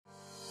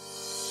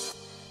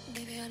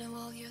I know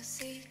all your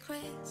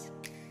secrets,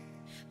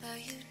 but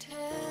you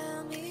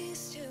tell me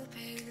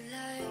stupid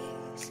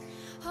lies.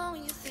 Oh,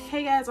 you think.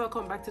 Hey guys,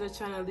 welcome back to the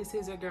channel. This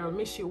is your girl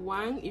Mishi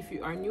Wang. If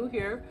you are new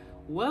here,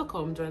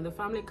 welcome. Join the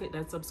family. Click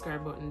that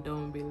subscribe button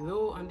down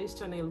below. On this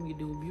channel we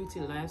do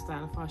beauty,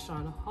 lifestyle,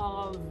 fashion,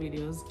 haul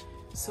videos.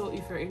 So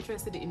if you're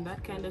interested in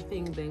that kind of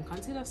thing, then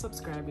consider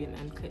subscribing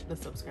and click the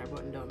subscribe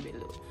button down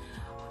below.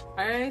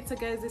 Alright, so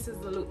guys, this is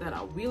the look that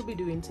I will be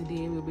doing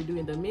today. We'll be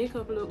doing the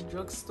makeup look,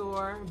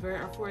 drugstore, very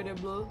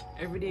affordable,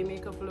 everyday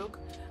makeup look,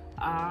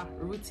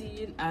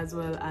 routine, as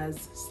well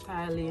as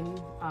styling,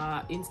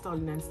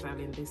 installing and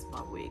styling this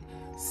bob wig.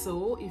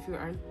 So if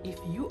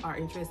you are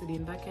interested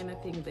in that kind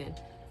of thing, then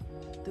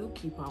do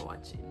keep on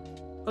watching.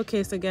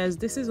 Okay, so guys,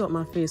 this is what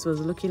my face was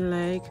looking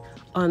like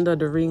under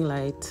the ring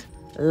light.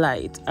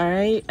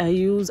 Alright,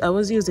 I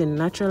was using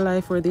natural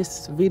light for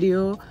this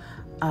video.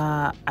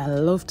 I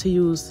love to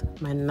use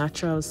my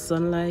natural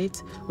sunlight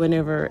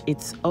whenever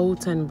it's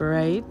out and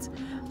bright.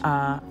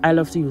 I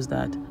love to use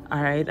that.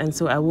 All right, and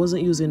so I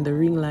wasn't using the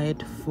ring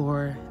light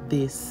for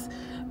this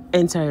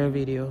entire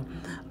video.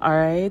 All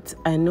right,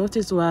 I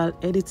noticed while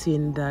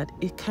editing that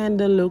it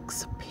kind of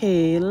looks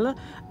pale,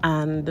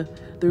 and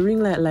the ring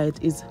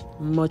light is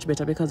much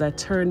better because I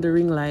turned the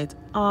ring light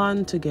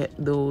on to get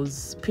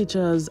those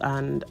pictures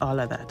and all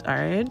of that. All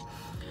right,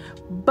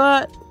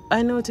 but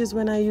I noticed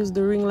when I use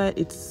the ring light,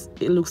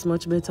 it looks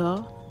much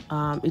better.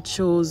 It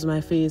shows my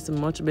face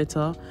much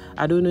better.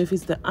 I don't know if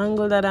it's the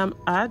angle that I'm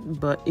at,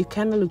 but it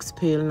kind of looks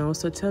pale now.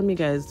 So tell me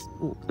guys,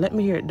 let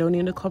me hear it down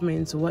in the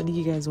comments. What do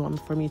you guys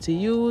want for me to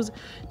use?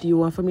 Do you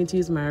want for me to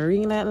use my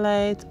ring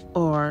light,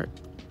 or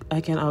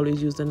I can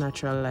always use the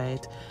natural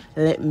light?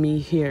 Let me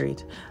hear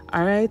it.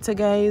 All right, so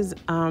guys,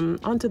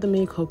 onto the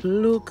makeup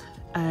look.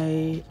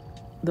 The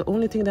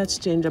only thing that's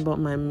changed about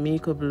my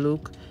makeup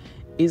look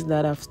is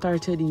that I've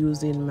started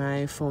using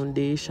my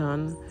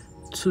foundation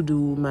to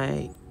do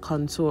my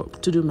contour,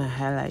 to do my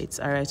highlights.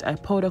 All right, I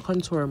powder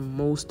contour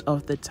most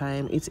of the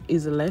time. It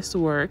is less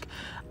work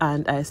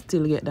and I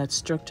still get that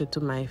structure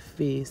to my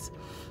face.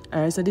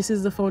 All right, so this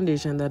is the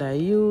foundation that I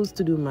use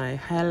to do my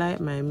highlight,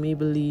 my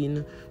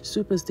Maybelline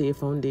Superstay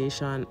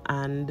foundation.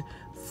 And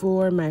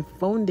for my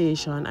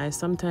foundation, I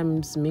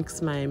sometimes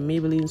mix my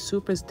Maybelline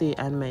Superstay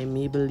and my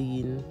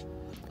Maybelline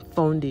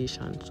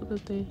foundation.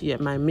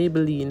 My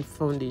Maybelline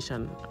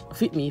foundation,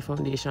 Fit Me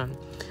foundation.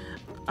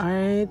 All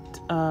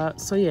right,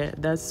 so yeah,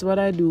 that's what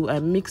I do. I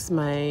mix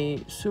my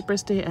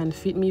Superstay and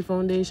Fit Me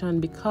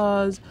foundation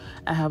because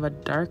I have a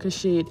darker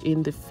shade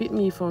in the Fit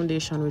Me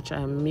foundation, which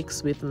I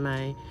mix with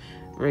my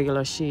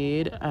regular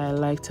shade. I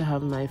like to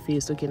have my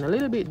face looking a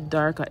little bit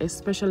darker,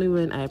 especially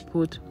when I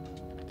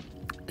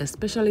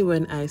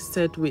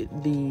set with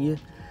the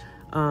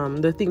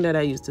thing that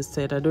I used to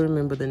set. I don't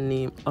remember the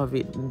name of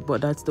it,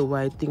 but that's the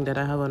white thing that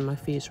I have on my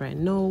face right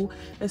now.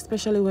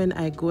 Especially when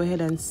I go ahead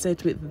and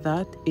set with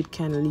that, it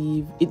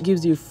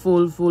gives you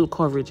full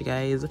coverage,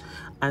 guys.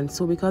 And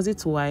so because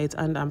it's white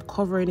and I'm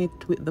covering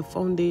it with the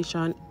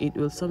foundation, it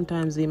will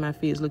sometimes leave my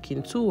face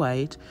looking too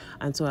white,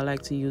 and so I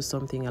like to use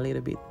something a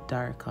little bit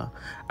darker.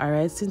 All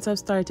right, since I've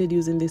started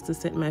using this to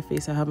set my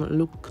face, I haven't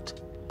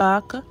looked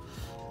back.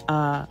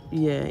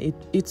 Yeah,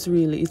 it's a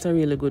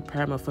really good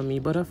primer for me.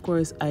 But of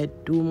course I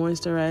do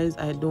moisturize.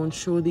 I don't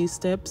show these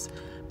steps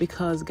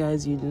because,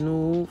 guys, you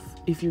know,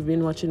 if you've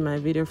been watching my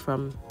video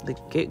from the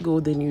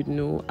get-go, then you'd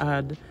know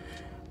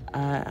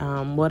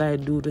what I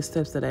do, the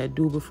steps that I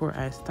do before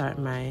I start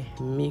my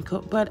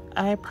makeup. But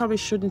I probably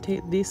shouldn't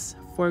take this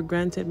for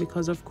granted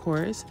because of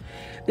course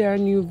there are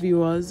new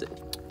viewers.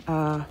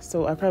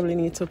 So I probably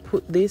need to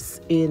put this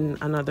in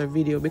another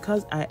video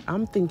because I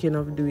am thinking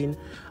of doing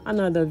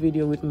another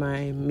video with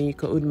my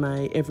makeup, with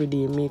my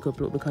everyday makeup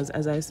look, because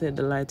as I said,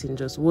 the lighting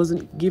just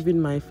wasn't giving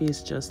my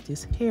face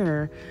justice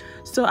here.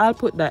 So I'll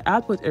put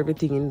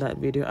everything in that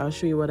video. I'll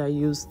show you what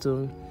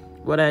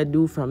I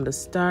do from the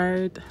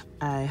start.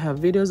 I have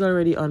videos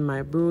already on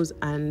my brows,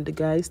 and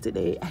guys,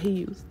 today I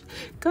used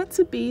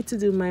Got2b to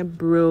do my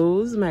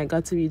brows, my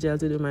Got2b gel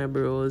to do my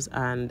brows,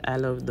 and I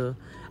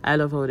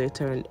love how they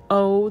turned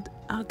out.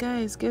 Oh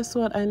guys, guess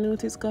what? I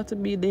noticed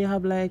Got2b, they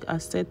have like a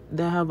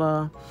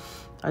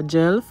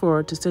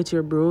gel to set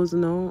your brows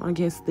now. I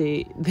guess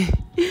they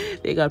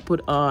got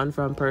put on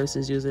from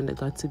persons using the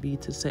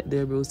Got2b to set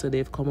their brows, so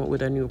they've come up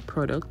with a new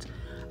product.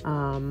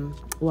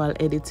 While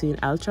editing,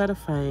 I'll try to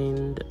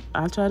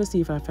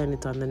see if I find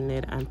it on the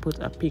net and put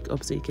a pic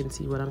up so you can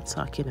see what I'm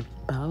talking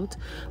about.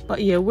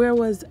 But yeah, where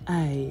was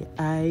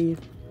I'm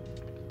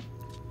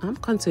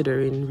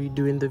considering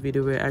redoing the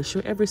video where I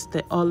show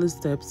all the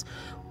steps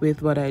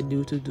with what I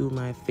do to do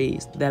my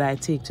face, that I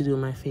take to do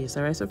my face.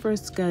 All right, so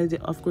first, guys,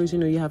 of course, you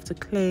know, you have to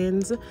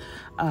cleanse, you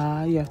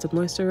have to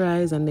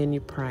moisturize, and then you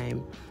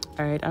prime.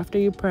 All right, after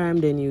you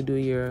prime, then you do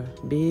your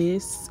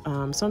base.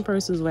 Some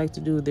persons like to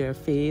do their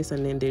face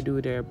and then they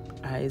do their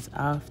eyes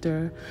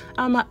after.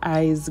 I'm an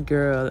eyes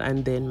girl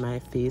and then my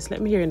face.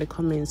 Let me hear in the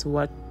comments,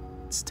 what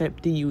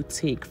step do you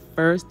take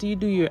first? Do you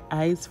do your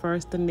eyes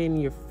first and then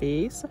your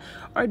face,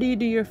 or do you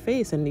do your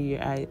face and do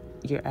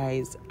your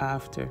eyes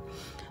after?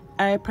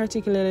 I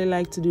particularly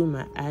like to do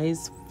my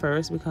eyes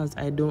first because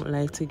I don't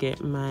like to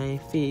get my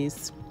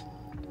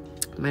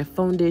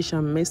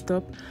foundation messed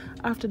up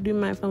after doing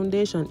my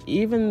foundation.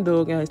 Even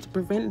though, guys, to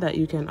prevent that,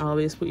 you can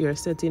always put your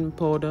setting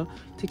powder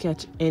to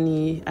catch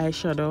any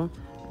eyeshadow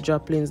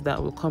droplings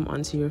that will come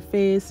onto your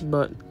face,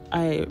 but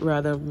I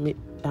rather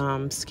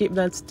skip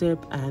that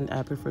step, and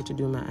I prefer to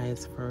do my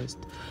eyes first.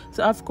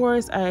 So of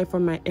course, for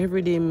my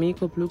everyday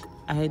makeup look,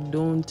 I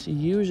don't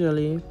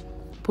usually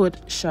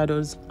put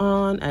shadows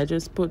on. I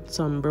just put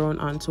some brown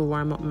on to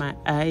warm up my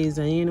eyes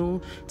and, you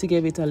know, to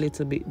give it a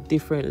little bit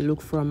different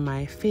look from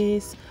my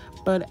face.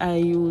 But I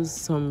use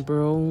some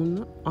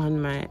brown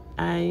on my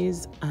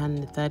eyes,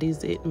 and that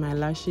is it, my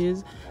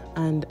lashes,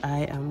 and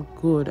I am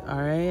good.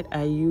 All right,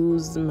 I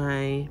use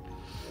my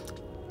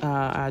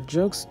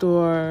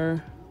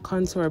drugstore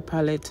contour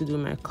palette to do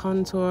my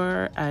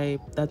contour.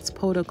 That's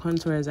powder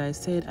contour, as I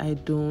said. I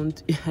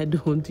don't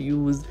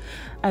use,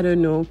 I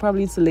don't know,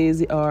 probably it's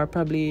lazy, or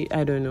probably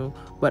I don't know,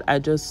 but I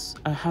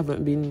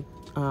haven't been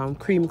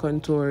cream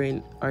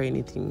contouring or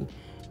anything.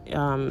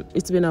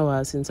 It's been a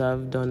while since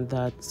I've done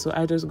that, so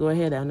I just go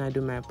ahead and I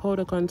do my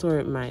powder contour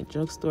with my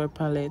drugstore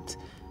palette.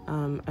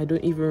 I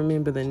don't even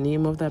remember the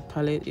name of that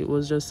palette. It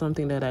was just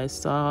something that I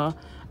saw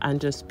and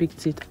just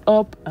picked it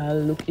up. I'll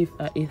look if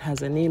it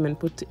has a name and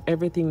put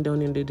everything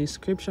down in the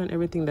description.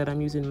 Everything that I'm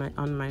using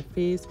on my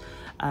face,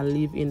 I'll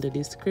leave in the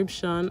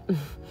description.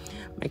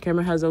 My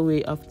camera has a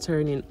way of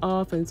turning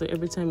off, and so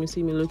every time you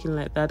see me looking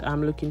like that,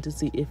 I'm looking to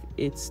see if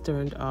it's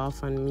turned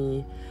off on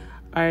me.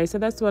 All right, so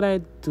that's what I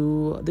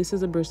do. This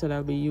is a brush that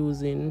I'll be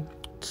using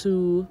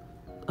to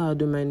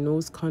do my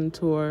nose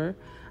contour,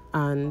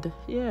 and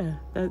yeah,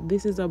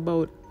 this is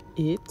about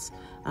it.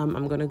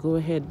 I'm gonna go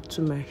ahead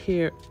to my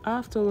hair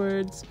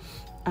afterwards,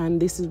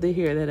 and this is the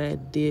hair that I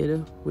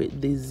did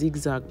with the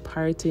zigzag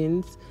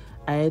partings.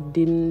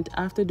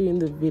 After doing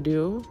the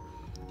video,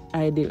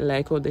 I didn't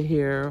like how the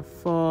hair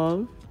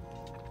fall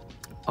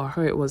or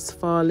how it was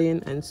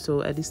falling, and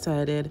so I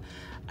decided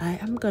I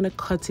am gonna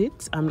cut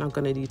it. I'm not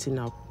gonna do it in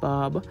a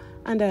bob,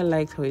 and I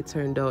liked how it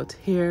turned out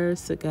here.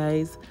 So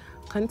guys,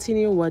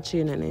 continue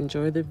watching and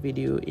enjoy the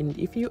video. And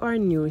if you are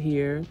new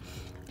here,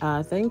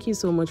 thank you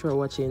so much for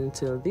watching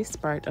till this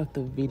part of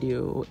the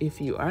video. If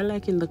you are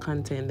liking the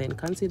content, then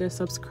consider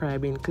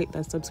subscribing. Click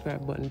that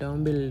subscribe button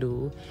down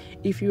below.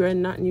 If you are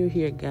not new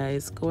here,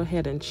 guys, go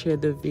ahead and share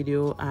the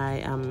video.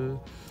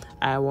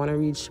 I want to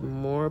reach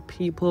more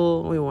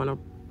people. We want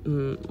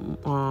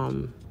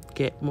to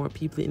get more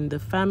people in the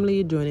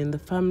family, joining the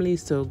family,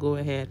 so go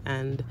ahead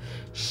and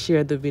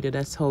share the video.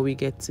 That's how we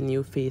get to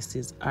new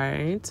faces. All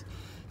right,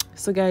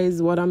 so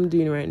guys, what I'm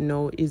doing right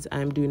now is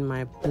I'm doing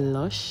my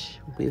blush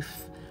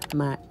with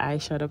my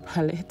eyeshadow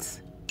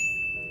palette,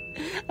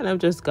 and I've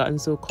just gotten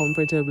so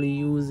comfortably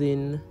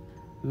using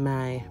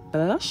my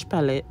blush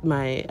palette,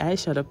 my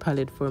eyeshadow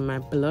palette for my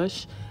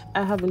blush.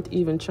 I haven't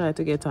even tried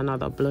to get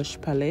another blush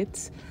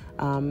palette.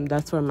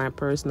 That's for my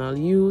personal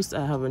use.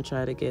 I haven't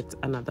tried to get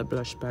another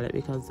blush palette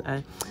because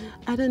I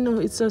don't know,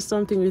 it's just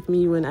something with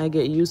me. When I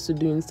get used to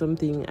doing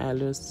something, I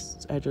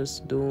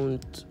just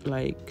don't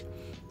like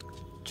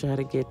try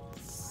to get,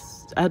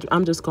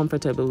 I'm just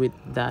comfortable with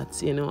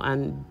that, you know,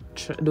 and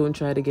don't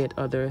try to get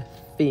other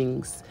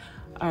things.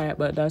 All right,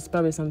 but that's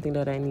probably something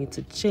that I need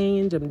to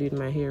change. I'm doing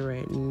my hair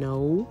right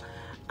now,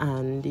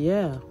 and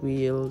yeah,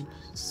 we'll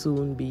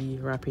soon be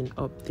wrapping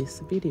up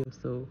this video,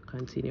 so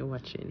continue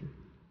watching.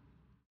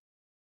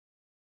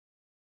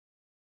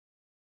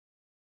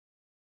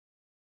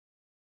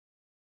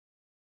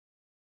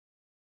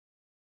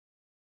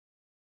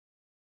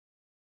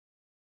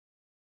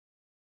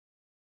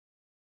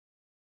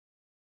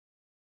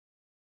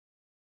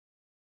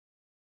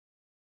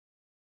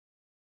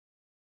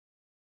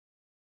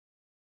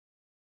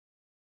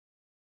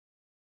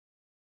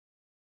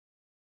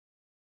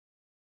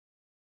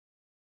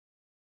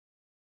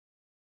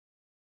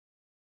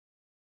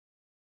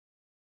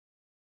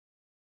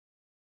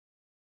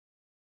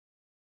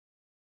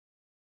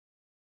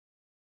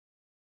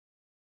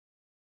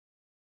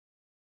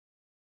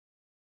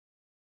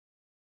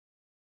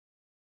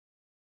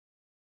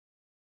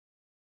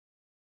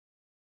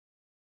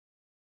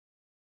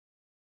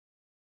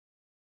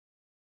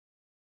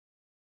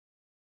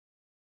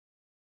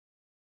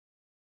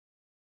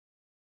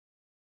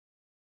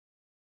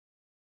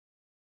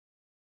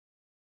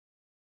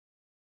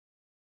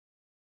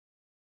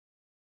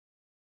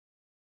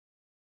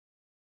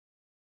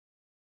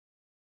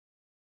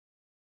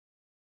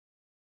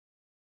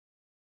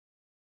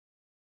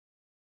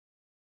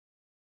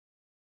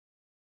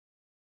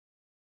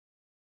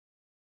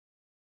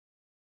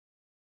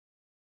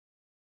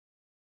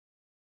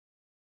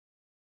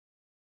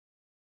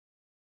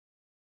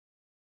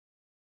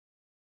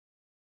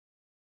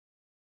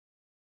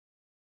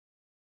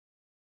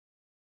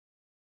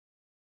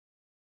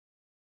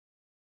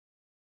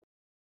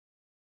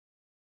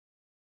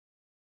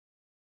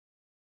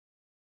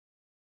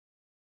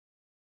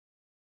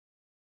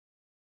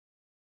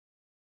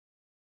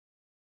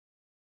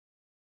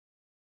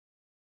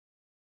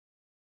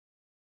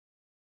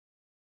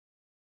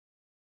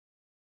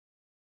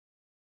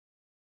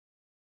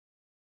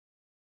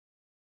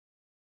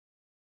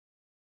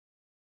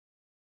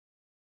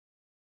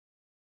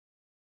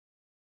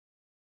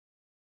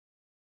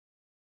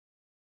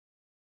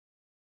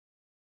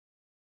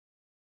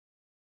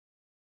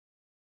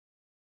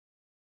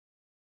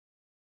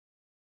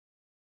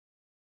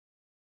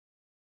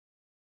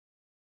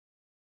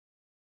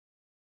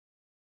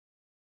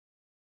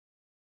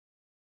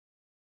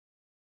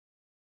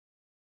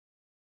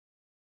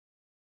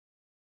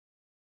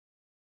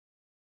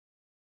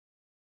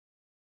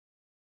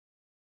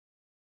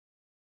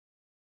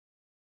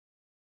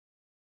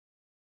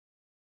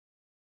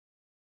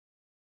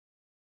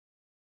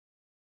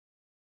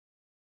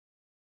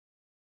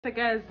 So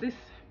guys, this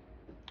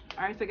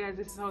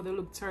is how the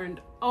look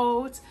turned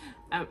out.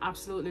 I'm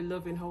absolutely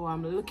loving how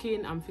I'm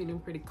looking. I'm feeling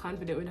pretty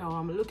confident with how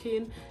I'm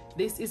looking.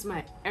 This is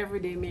my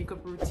everyday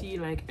makeup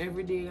routine, like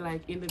every day,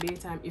 like in the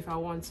daytime, if I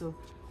want to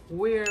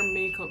wear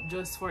makeup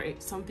just for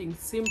something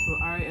simple.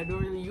 All right, I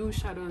don't really use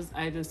shadows.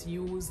 I just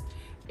use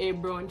a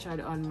brown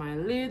shadow on my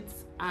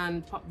lids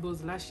and pop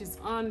those lashes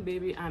on,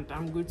 baby, and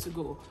I'm good to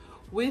go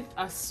with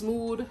a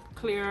smooth,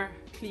 clear,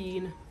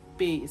 clean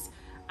base.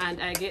 And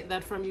I get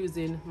that from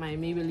using my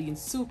Maybelline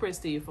Super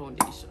Stay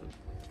foundation.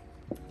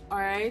 All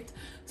right,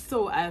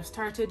 so I've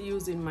started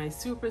using my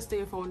Super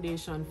Stay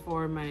foundation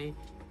for my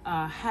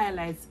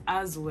highlights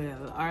as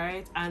well. All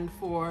right, and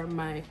for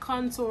my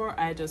contour,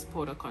 I just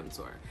put a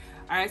contour.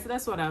 All right, so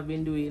that's what I've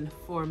been doing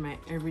for my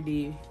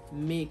everyday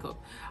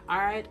makeup. All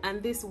right,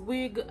 and this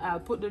wig,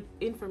 I'll put the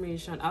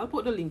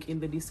link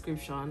in the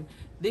description.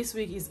 This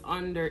wig is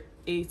under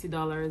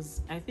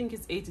 $80. I think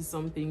it's 80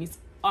 something. It's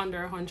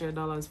under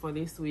 $100 for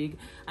this wig,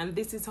 and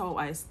this is how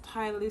I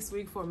style this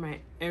wig for my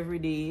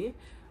everyday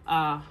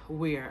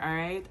wear. All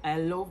right, I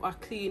love a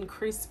clean,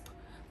 crisp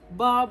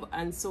bob,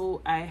 and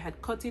so I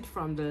had cut it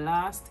from the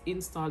last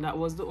install. That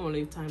was the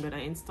only time that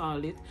I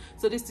installed it,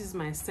 so this is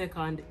my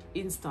second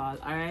install.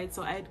 All right,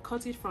 so I had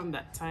cut it from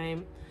that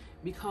time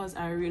because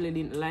I really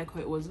didn't like how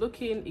it was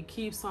looking. It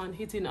keeps on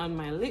hitting on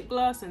my lip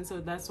gloss, and so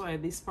that's why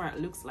this part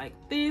looks like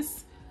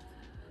this.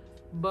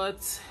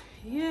 But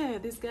yeah,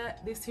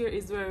 this here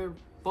is very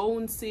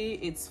bouncy,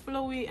 it's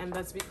flowy, and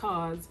that's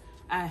because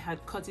I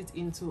had cut it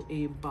into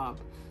a bob.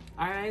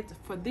 All right,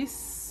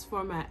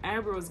 for my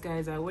eyebrows,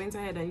 guys, I went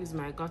ahead and used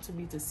my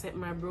Got2b to set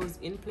my brows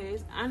in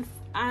place.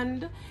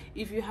 And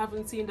if you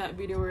haven't seen that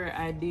video where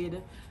I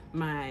did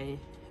my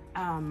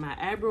my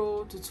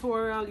eyebrow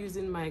tutorial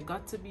using my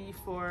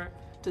Got2b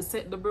to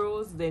set the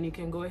brows, then you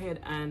can go ahead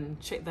and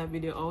check that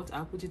video out.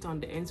 I'll put it on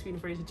the end screen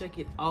for you to check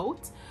it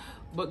out.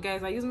 But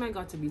guys, I use my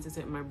Got2b to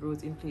set my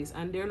brows in place,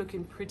 and they're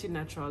looking pretty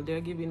natural.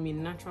 They're giving me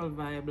natural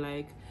vibe,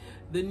 like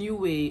the new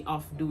way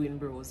of doing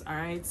brows. All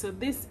right, so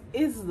this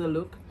is the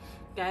look,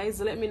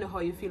 guys. Let me know how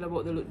you feel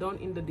about the look down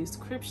in the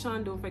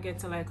description. Don't forget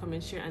to like,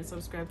 comment, share, and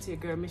subscribe to your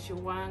girl Miss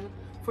Wang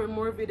for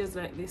more videos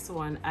like this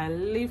one. I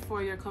live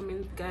for your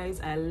comments, guys.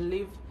 I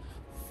live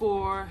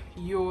for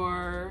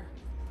your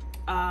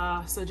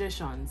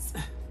suggestions.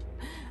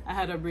 I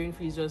had a brain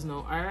freeze just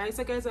now. All right,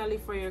 so guys, I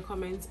live for your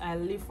comments. I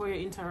live for your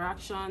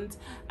interactions.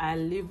 I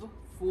live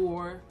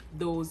for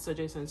those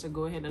suggestions. So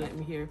go ahead and let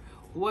me hear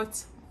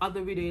what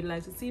other video you'd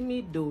like to see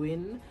me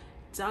doing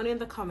down in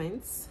the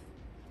comments.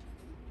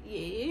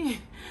 Yeah,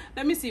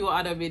 let me hear what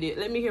other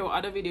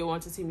video you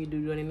want to see me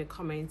do down in the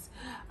comments.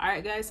 All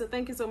right, guys, so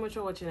thank you so much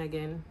for watching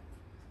again.